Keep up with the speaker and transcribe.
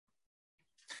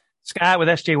Scott with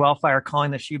SJ Wellfire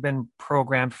calling this. You've been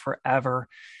programmed forever.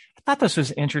 I thought this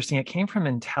was interesting. It came from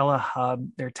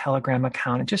IntelliHub, their Telegram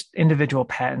account, and just individual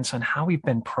patents on how we've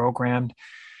been programmed.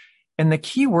 And the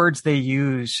key words they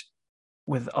use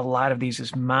with a lot of these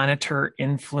is monitor,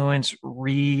 influence,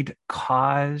 read,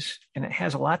 cause. And it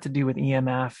has a lot to do with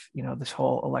EMF, this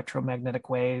whole electromagnetic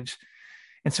waves.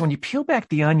 And so when you peel back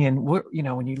the onion,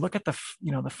 when you look at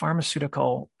the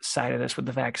pharmaceutical side of this with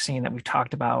the vaccine that we've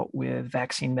talked about with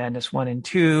Vaccine Madness 1 and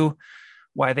 2,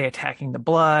 why are they attacking the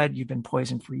blood? You've been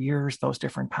poisoned for years, those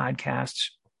different podcasts.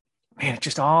 Man, it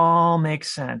just all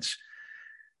makes sense.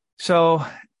 So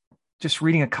just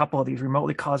reading a couple of these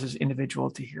remotely causes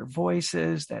individual to hear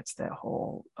voices. That's that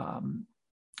whole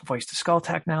voice to skull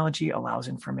technology, allows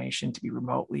information to be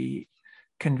remotely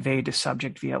conveyed to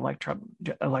subject via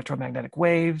electromagnetic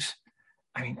waves.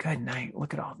 I mean, good night.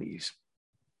 Look at all these.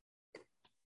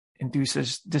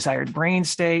 Induces desired brain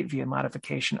state via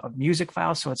modification of music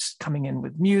files. So it's coming in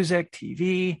with music,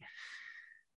 TV.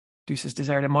 Induces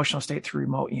desired emotional state through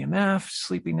remote EMF,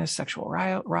 sleepiness, sexual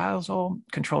arousal.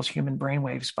 Controls human brain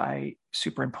waves by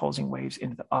superimposing waves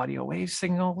into the audio wave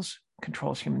signals.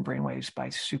 Controls human brain waves by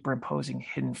superimposing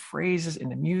hidden phrases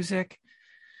into music.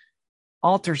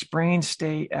 Alters brain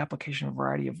state, application of a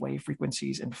variety of wave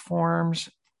frequencies and forms.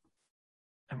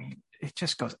 I mean, it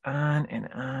just goes on and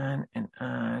on and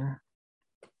on.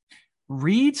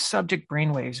 Reads subject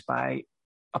brain waves by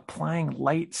applying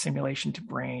light simulation to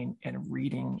brain and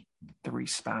reading the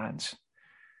response.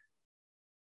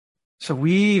 So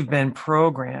we've been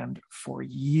programmed for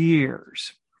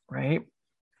years, right?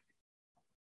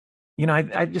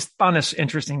 I just found this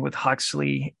interesting with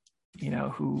Huxley,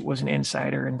 who was an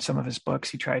insider in some of his books.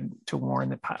 He tried to warn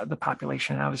the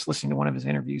population. I was listening to one of his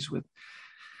interviews with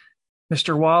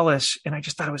Mr. Wallace, and I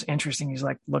just thought it was interesting. He's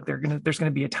like, look, there's going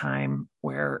to be a time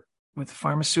where with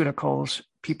pharmaceuticals,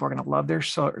 people are going to love their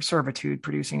servitude,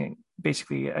 producing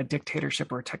basically a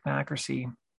dictatorship or a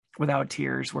technocracy without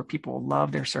tears, where people will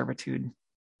love their servitude.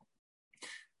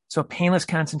 So painless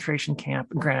concentration camp,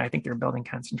 granted, I think they're building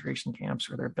concentration camps,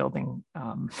 or they're building,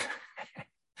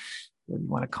 what you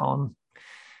want to call them,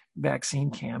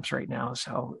 vaccine camps right now.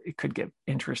 So it could get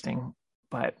interesting.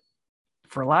 But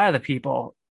for a lot of the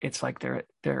people, it's like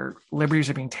their liberties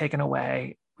are being taken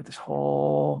away with this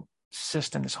whole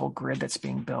system, this whole grid that's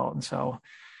being built. And so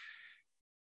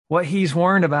what he's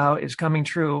warned about is coming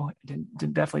true.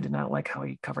 Definitely did not like how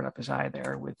he covered up his eye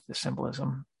there with the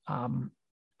symbolism.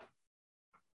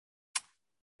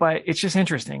 But it's just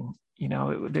interesting.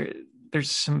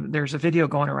 There's a video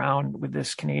going around with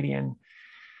this Canadian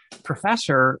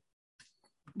professor,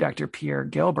 Dr. Pierre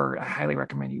Gilbert. I highly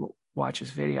recommend you watch his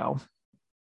video.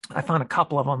 I found a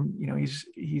couple of them.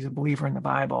 He's a believer in the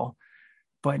Bible.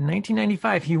 But in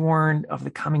 1995, he warned of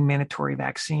the coming mandatory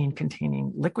vaccine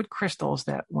containing liquid crystals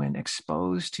that, when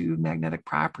exposed to magnetic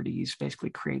properties,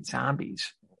 basically create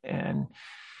zombies. And,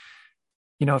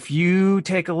 if you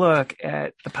take a look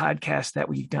at the podcast that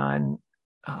we've done,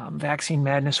 Vaccine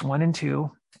Madness 1 and 2,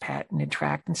 patented,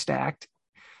 tracked, and stacked,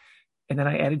 and then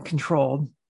I added controlled,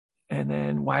 and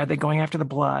then why are they going after the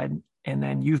blood? And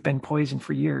then you've been poisoned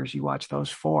for years. You watch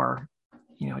those 4.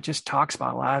 It just talks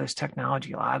about a lot of this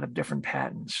technology, a lot of the different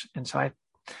patents. And so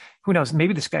who knows,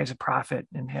 maybe this guy's a prophet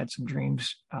and had some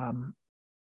dreams and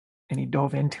he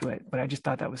dove into it, but I just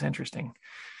thought that was interesting.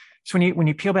 So when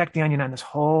you peel back the onion on this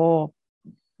whole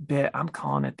bit, I'm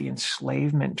calling it the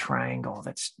enslavement triangle.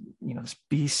 That's, this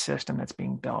beast system that's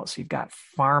being built. So you've got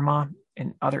pharma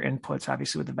and other inputs,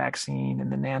 obviously with the vaccine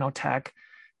and the nanotech,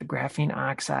 the graphene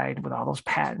oxide with all those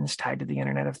patents tied to the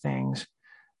Internet of Things.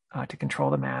 To control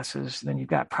the masses. Then you've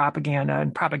got propaganda,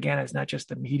 and propaganda is not just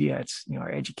the media, it's, our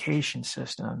education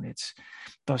system. It's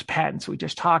those patents we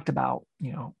just talked about,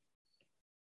 and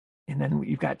then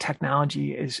you've got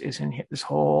technology is in this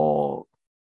whole,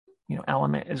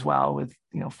 element as well with,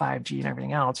 5G and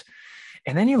everything else.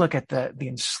 And then you look at the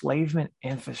enslavement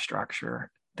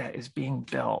infrastructure that is being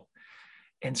built.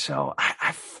 And so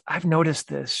I've noticed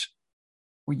this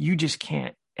where you just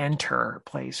can't enter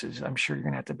places. I'm sure you're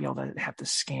going to have to be able to have to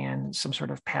scan some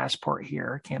sort of passport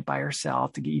here. Can't buy or sell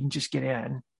to even just get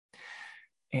in.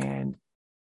 And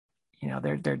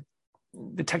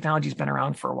the technology's been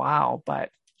around for a while, but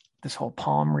this whole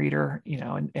palm reader,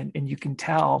 and you can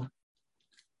tell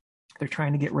they're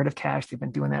trying to get rid of cash. They've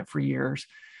been doing that for years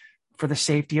for the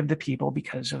safety of the people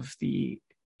because of the,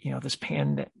 this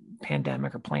pandemic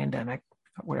or plandemic,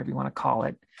 whatever you want to call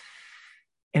it.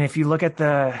 And if you look at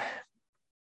the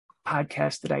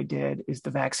podcast that I did, is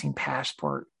the vaccine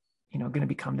passport, going to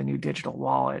become the new digital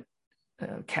wallet?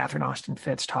 Catherine Austin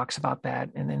Fitz talks about that.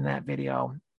 And in that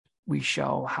video, we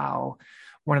show how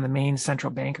one of the main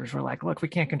central bankers were like, look, we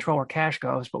can't control where cash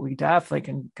goes, but we definitely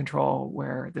can control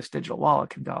where this digital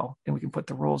wallet can go, and we can put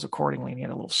the rules accordingly. And he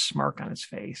had a little smirk on his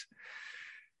face.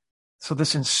 So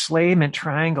this enslavement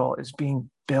triangle is being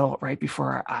built right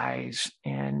before our eyes.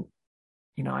 And,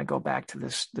 I go back to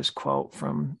this quote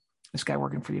from this guy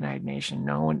working for the United Nations.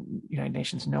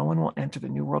 No one will enter the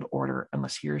New World Order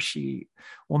unless he or she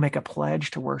will make a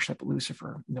pledge to worship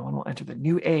Lucifer. No one will enter the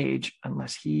New Age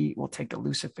unless he will take the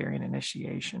Luciferian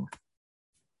initiation.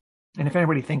 And if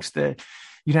anybody thinks the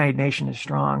United Nations is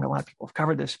strong, a lot of people have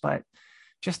covered this, but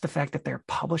just the fact that their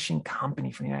publishing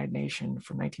company for the United Nations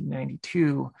from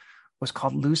 1992 was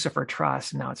called Lucifer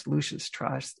Trust, and now it's Lucius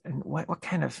Trust. And what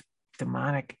kind of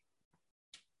demonic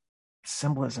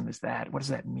symbolism is that? What does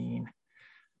that mean?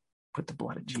 Put the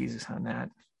blood of Jesus on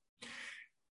that.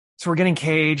 So we're getting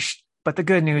caged, but the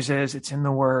good news is it's in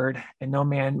the word, and no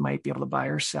man might be able to buy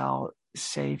or sell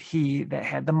save he that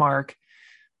had the mark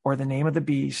or the name of the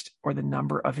beast or the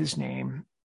number of his name.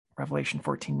 Revelation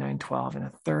 14:9-12. And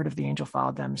a third of the angel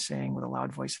followed them, saying with a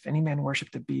loud voice, if any man worship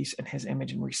the beast and his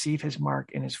image and receive his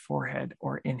mark in his forehead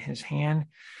or in his hand,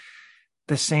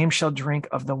 the same shall drink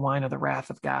of the wine of the wrath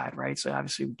of God, right? So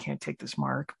obviously we can't take this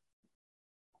mark,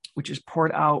 which is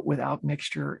poured out without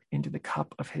mixture into the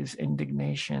cup of his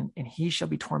indignation. And he shall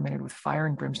be tormented with fire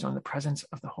and brimstone in the presence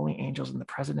of the holy angels and the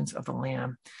presidents of the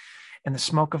Lamb. And the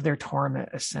smoke of their torment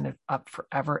ascendeth up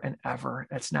forever and ever.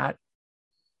 That's not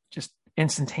just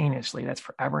instantaneously, that's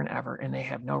forever and ever. And they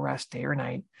have no rest day or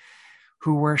night,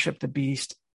 who worship the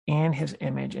beast and his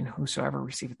image, and whosoever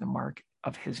receiveth the mark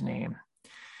of his name.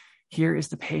 Here is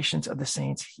the patience of the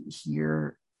saints.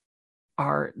 Here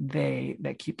are they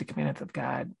that keep the commandments of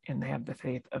God, and they have the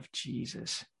faith of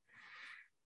Jesus.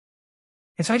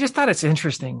 And so I just thought it's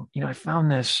interesting. I found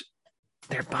this,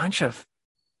 there are a bunch of,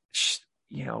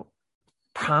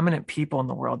 prominent people in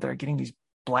the world that are getting these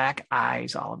black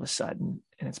eyes all of a sudden.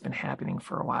 And it's been happening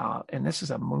for a while. And this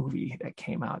is a movie that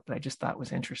came out that I just thought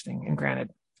was interesting. And granted,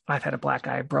 I've had a black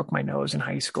eye, broke my nose in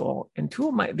high school. And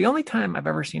the only time I've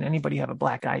ever seen anybody have a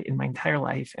black eye in my entire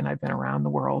life, and I've been around the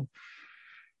world,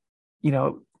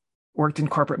 worked in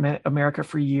corporate America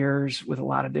for years with a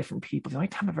lot of different people. The only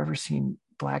time I've ever seen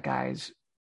black eyes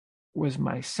was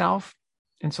myself.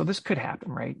 And so this could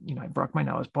happen, right? I broke my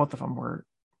nose. Both of them were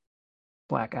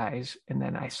black eyes. And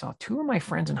then I saw two of my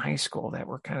friends in high school that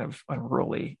were kind of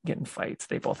unruly, getting fights.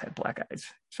 They both had black eyes.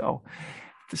 So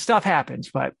the stuff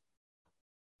happens, but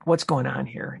what's going on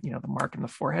here? The mark in the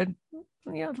forehead,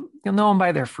 you'll know them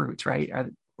by their fruits, right?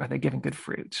 Are they giving good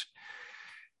fruits?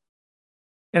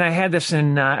 And I had this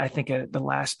in, I think, the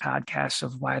last podcast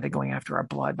of why are they going after our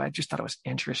blood, but I just thought it was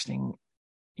interesting,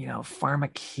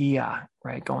 pharmakia,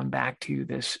 right? Going back to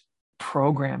this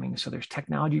programming. So there's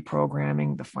technology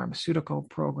programming, the pharmaceutical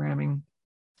programming,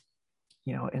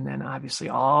 and then obviously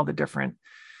all the different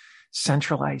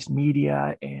centralized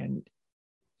media and,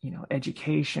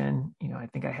 education. I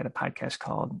think I had a podcast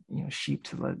called, Sheep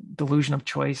to the Delusion of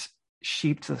Choice,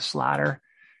 Sheep to the Slaughter,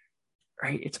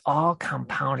 right? It's all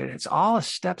compounded. It's all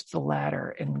steps to the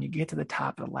ladder. And when you get to the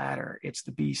top of the ladder, it's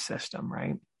the beast system,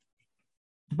 right?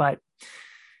 But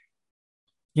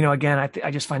again, I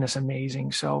just find this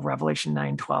amazing. So Revelation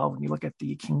 9:12, when you look at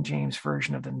the King James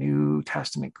version of the New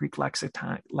Testament Greek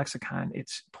lexicon,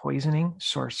 it's poisoning,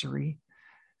 sorcery,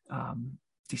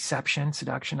 deception,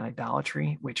 seduction,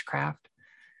 idolatry, witchcraft.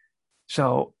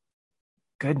 So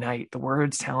good night. The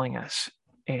word's telling us.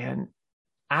 And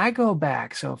I go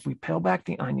back. So if we peel back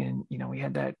the onion, we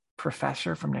had that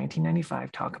professor from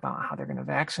 1995 talk about how they're going to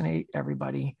vaccinate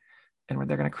everybody and where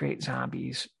they're going to create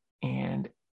zombies. And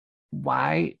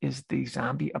why is the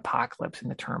zombie apocalypse in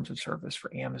the terms of service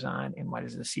for Amazon? And why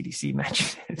does the CDC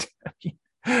mention it?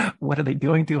 What are they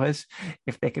doing to us?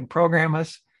 If they can program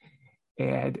us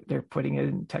and they're putting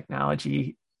in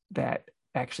technology that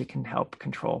actually can help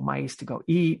control mice to go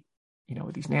eat,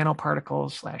 with these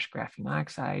nanoparticles / graphene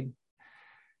oxide.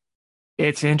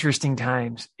 It's interesting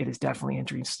times. It is definitely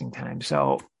interesting times.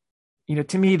 So,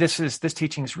 to me, this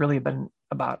teaching has really been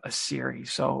about a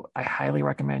series. So I highly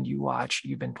recommend you watch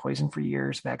You've Been Poisoned for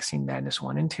Years, Vaccine Madness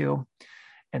 1 and 2,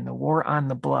 and The War on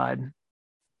the Blood,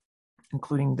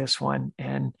 including this one.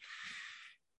 And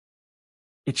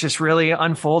it's just really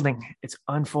unfolding. It's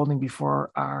unfolding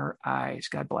before our eyes.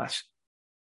 God bless.